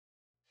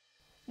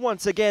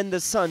Once again, the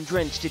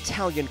sun-drenched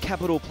Italian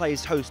capital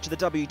plays host to the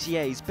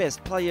WTA's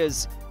best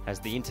players as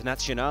the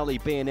Internazionali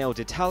BNL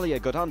d'Italia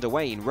got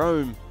underway in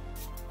Rome.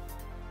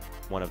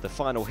 One of the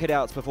final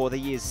hitouts before the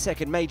year's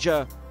second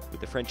major,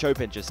 with the French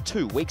Open just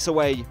 2 weeks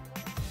away.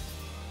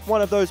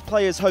 One of those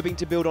players hoping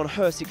to build on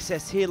her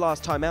success here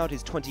last time out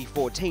is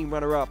 2014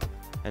 runner-up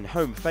and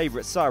home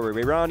favourite Sara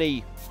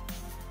Errani.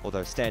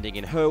 Although standing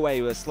in her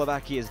way was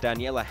Slovakia's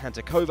Daniela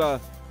Hantuchová,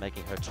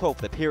 making her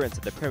 12th appearance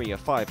at the Premier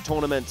 5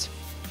 tournament.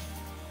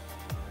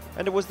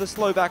 And it was the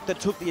Slovak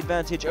that took the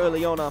advantage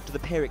early on after the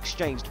pair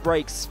exchanged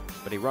breaks,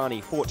 but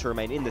Errani fought to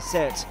remain in the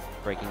set,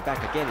 breaking back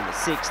again in the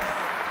 6th.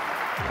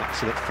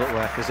 Excellent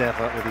footwork as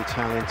ever with the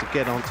Italian to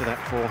get onto that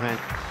forehand.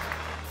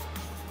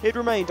 It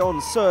remained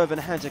on serve and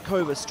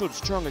Hantuchová stood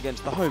strong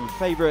against the home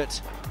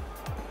favourite.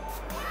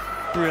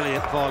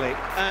 Brilliant volley,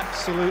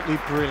 absolutely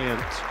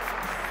brilliant.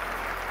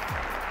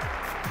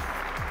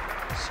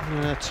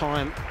 So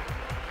time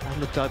on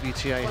the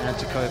WTA,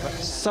 Hantuchová,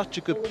 such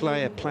a good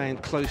player playing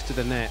close to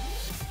the net.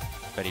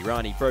 But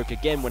Errani broke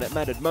again when it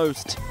mattered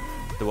most.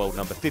 The world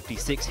number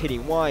 56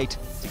 hitting wide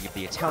to give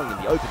the Italian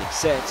the opening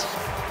set.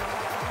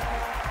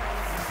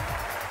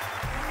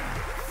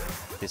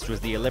 This was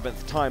the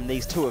 11th time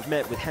these two have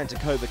met, with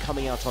Hantuchová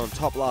coming out on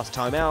top last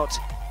time out,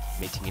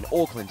 meeting in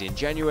Auckland in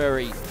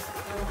January.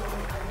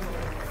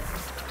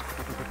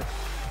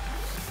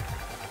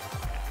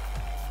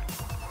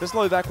 The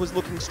Slovak was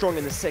looking strong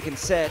in the second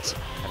set,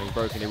 having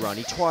broken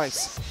Errani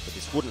twice, but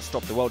this wouldn't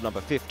stop the world number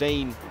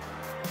 15.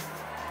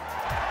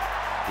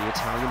 The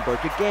Italian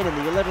broke again in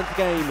the 11th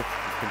game and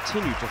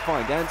continued to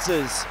find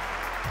answers.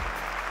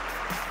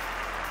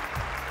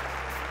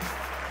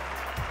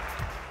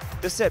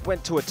 The set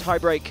went to a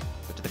tiebreak,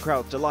 but to the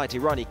crowd's delight,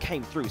 Errani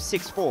came through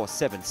 6-4,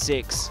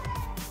 7-6.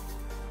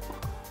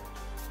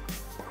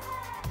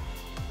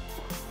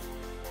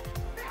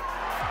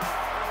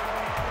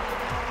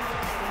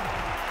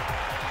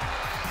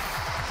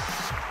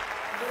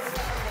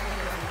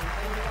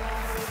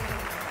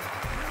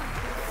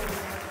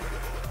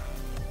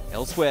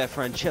 Elsewhere,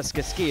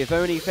 Francesca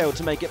Schiavone failed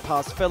to make it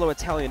past fellow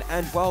Italian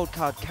and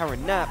wildcard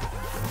Karen Knapp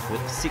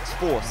with a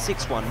 6-4,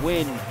 6-1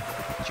 win.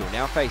 She'll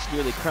now face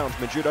newly crowned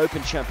Madrid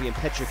Open champion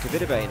Petra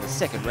Kvitova in the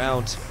second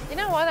round. You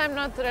know what, I'm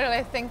not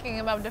really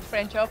thinking about the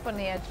French Open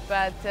yet,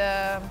 but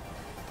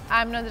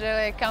I'm not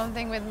really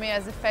counting with me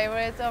as a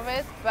favorite of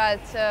it,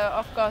 but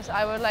of course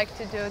I would like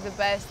to do the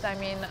best. I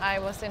mean, I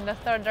was in the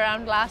third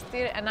round last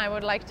year and I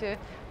would like to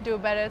do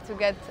better to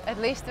get at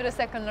least to the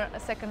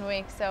second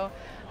week, so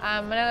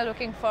I'm really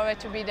looking forward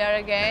to be there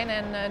again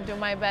and do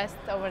my best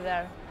over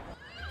there.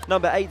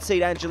 Number 8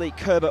 seed Angelique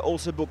Kerber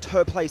also booked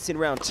her place in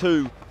round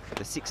 2, with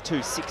the 6-2,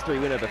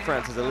 6-3 win over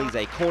France's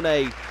Alizé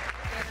Cornet.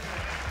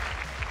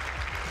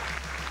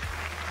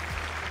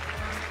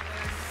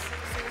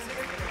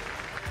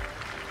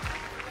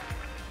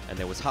 And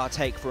there was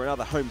heartache for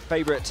another home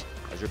favourite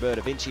as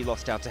Roberta Vinci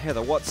lost out to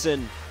Heather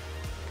Watson.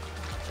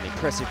 An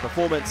impressive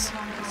performance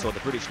saw the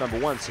British number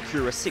 1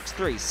 secure a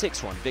 6-3,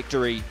 6-1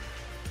 victory.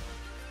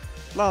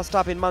 Last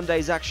up in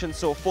Monday's action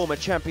saw former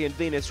champion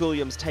Venus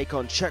Williams take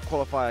on Czech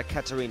qualifier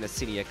Katerina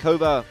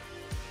Siniakova.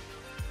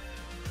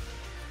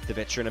 The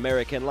veteran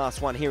American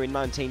last won here in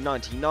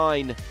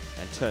 1999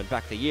 and turned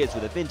back the years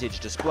with a vintage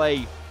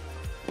display.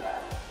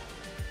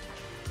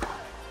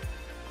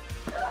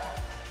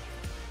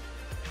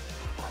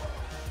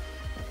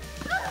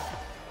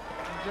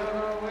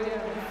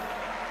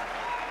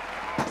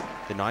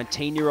 The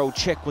 19-year-old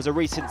Czech was a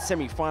recent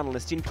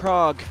semi-finalist in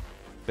Prague,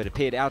 but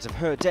appeared out of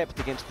her depth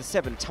against the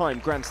 7-time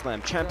Grand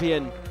Slam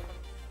champion.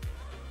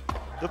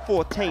 The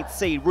 14th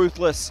seed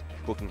Ruthless,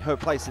 booking her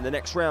place in the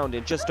next round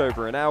in just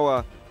over an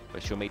hour, where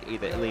she'll meet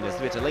either Elina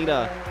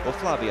Svitolina or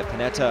Flavia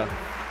Pennetta.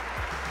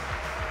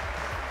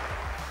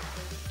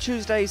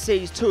 Tuesday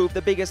sees two of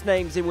the biggest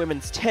names in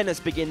women's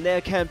tennis begin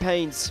their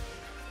campaigns.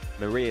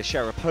 Maria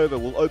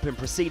Sharapova will open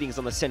proceedings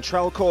on the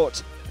Central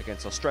Court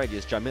against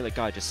Australia's Jamila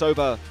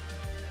Gajdusova,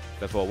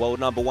 before world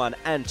number 1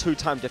 and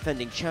 2-time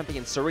defending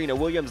champion Serena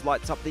Williams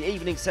lights up the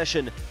evening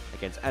session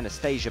against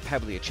Anastasia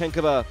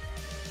Pavlyuchenkova.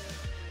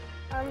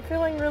 I'm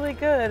feeling really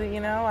good,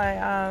 you know.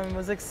 I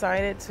was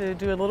excited to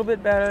do a little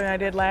bit better than I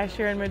did last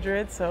year in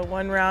Madrid, so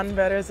one round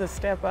better is a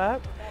step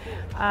up.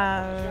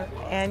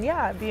 And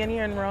yeah, being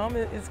here in Rome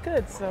is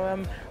good.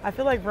 So I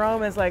feel like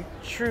Rome is like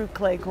true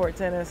clay court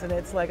tennis, and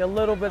it's like a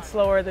little bit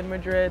slower than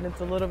Madrid, and it's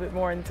a little bit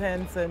more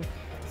intense, and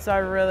so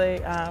I'm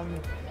really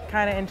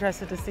kind of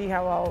interested to see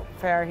how I'll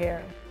fare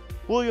here.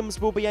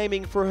 Williams will be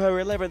aiming for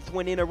her 11th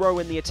win in a row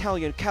in the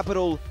Italian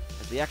capital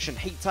as the action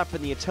heats up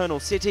in the Eternal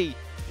City,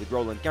 with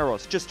Roland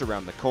Garros just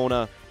around the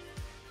corner.